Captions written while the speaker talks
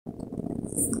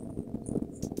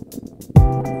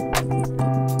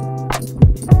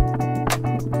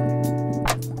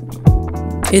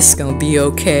It's gonna be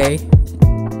okay.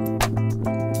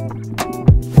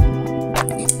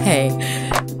 Hey,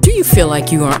 do you feel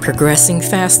like you aren't progressing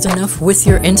fast enough with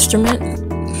your instrument?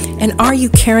 And are you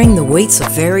carrying the weights of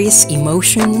various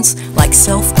emotions like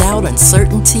self-doubt,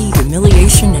 uncertainty,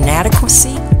 humiliation,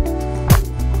 inadequacy?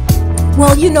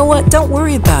 Well, you know what? Don't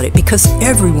worry about it, because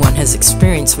everyone has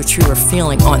experienced what you are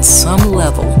feeling on some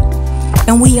level.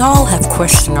 And we all have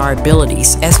questioned our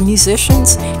abilities as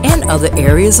musicians and other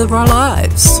areas of our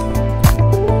lives.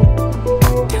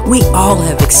 We all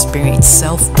have experienced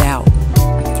self-doubt,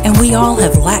 and we all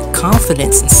have lacked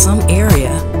confidence in some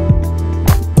area.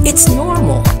 It's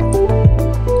normal.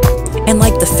 And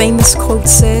like the famous quote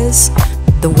says,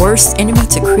 the worst enemy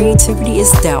to creativity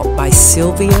is doubt, by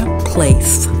Sylvia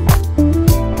Plath.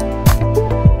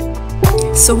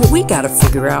 So what we gotta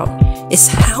figure out is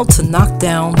how to knock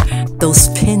down those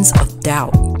pins of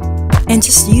doubt and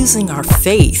just using our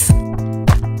faith.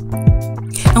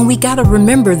 And we gotta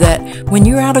remember that when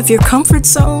you're out of your comfort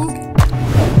zone,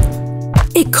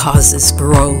 it causes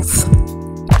growth.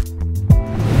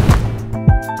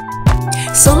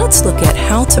 So let's look at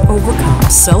how to overcome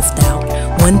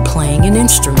self-doubt when playing an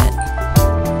instrument.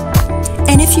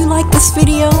 And if you like this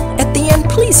video, at the end,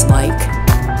 please like.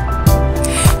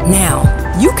 Now,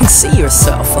 you can see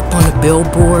yourself up on the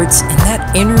billboards, and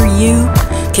that inner you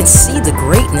can see the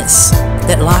greatness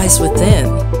that lies within.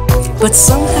 But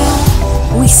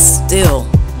somehow, we still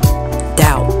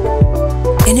doubt.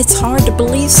 And it's hard to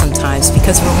believe sometimes,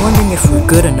 because we're wondering if we're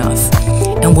good enough.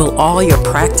 And will all your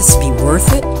practice be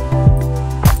worth it?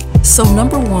 So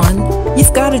number one,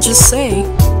 you've got to just say,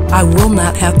 I will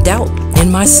not have doubt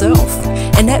in myself.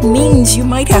 And that means you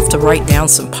might have to write down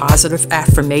some positive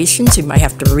affirmations. You might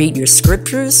have to read your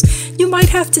scriptures. You might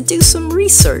have to do some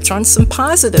research on some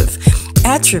positive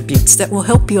attributes that will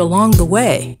help you along the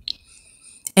way.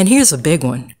 And here's a big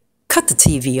one. Cut the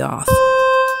TV off.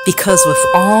 Because with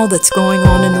all that's going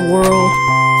on in the world,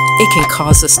 it can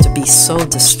cause us to be so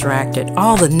distracted.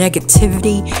 All the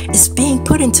negativity is being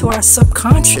put into our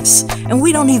subconscious, and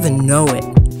we don't even know it.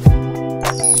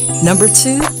 Number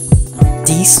two,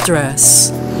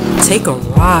 de-stress. Take a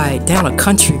ride down a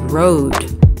country road.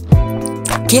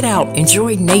 Get out,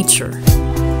 enjoy nature.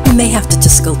 You may have to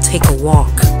just go take a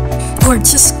walk, or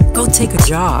just go take a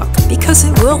jog, because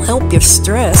it will help your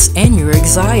stress and your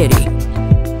anxiety.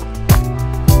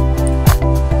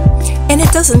 And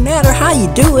it doesn't matter how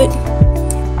you do it.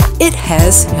 It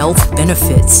has health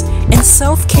benefits, and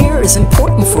self-care is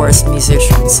important for us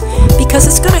musicians because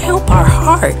it's going to help our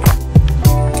heart.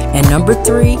 And number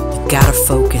three, you gotta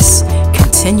focus.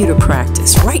 Continue to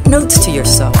practice. Write notes to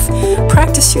yourself.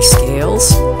 Practice your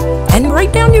scales and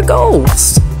write down your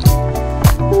goals.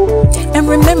 And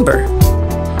remember,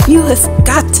 you have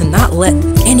got to not let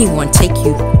anyone take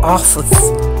you off of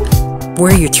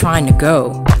where you're trying to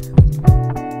go.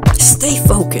 Stay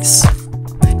focused.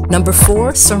 Number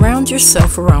four, surround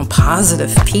yourself around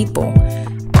positive people,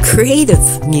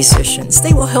 creative musicians.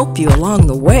 They will help you along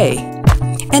the way.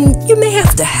 And you may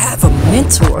have to have a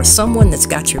mentor, someone that's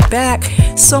got your back,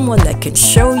 someone that can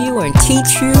show you and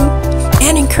teach you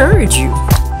and encourage you.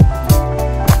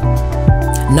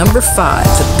 Number five,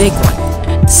 the big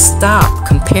one, stop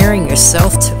comparing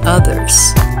yourself to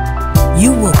others.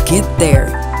 You will get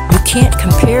there. You can't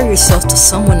compare yourself to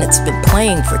someone that's been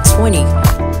playing for 20,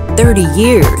 30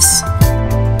 years.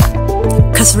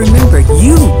 Because remember,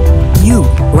 you,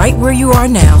 right where you are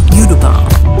now, you the bomb.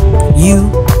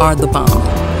 You are the bomb.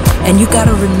 And you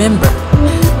gotta remember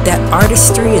that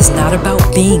artistry is not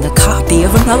about being a copy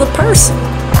of another person.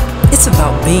 It's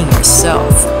about being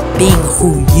yourself, being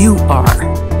who you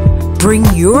are. Bring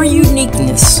your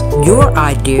uniqueness, your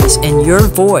ideas, and your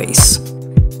voice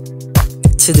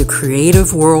to the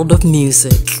creative world of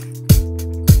music.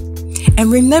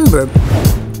 And remember,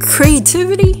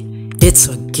 creativity, it's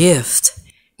a gift.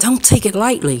 Don't take it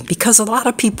lightly, because a lot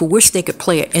of people wish they could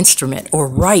play an instrument or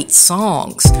write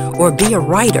songs or be a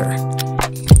writer.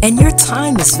 And your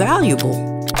time is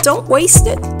valuable. Don't waste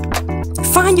it.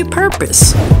 Find your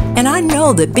purpose. And I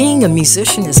know that being a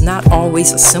musician is not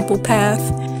always a simple path.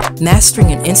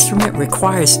 Mastering an instrument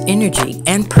requires energy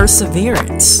and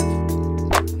perseverance.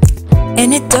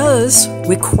 And it does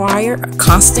require a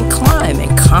constant climb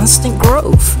and constant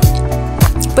growth.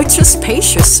 But just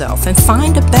pace yourself and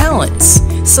find a balance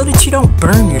so that you don't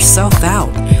burn yourself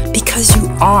out, because you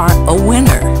are a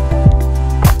winner.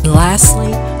 And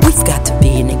lastly, we've got to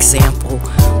be an example,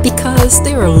 because because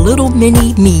there are little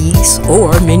mini me's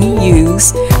or mini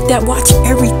you's that watch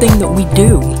everything that we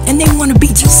do, and they want to be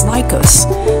just like us.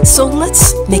 So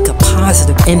let's make a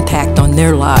positive impact on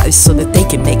their lives so that they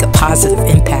can make a positive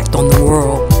impact on the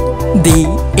world. The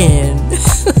end.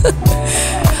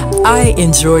 I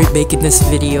enjoyed making this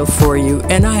video for you,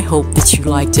 and I hope that you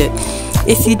liked it.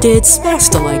 If you did, smash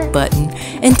the like button,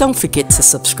 and don't forget to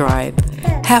subscribe.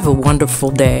 Have a wonderful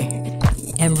day.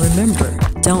 And remember,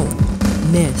 don't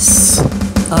miss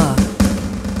a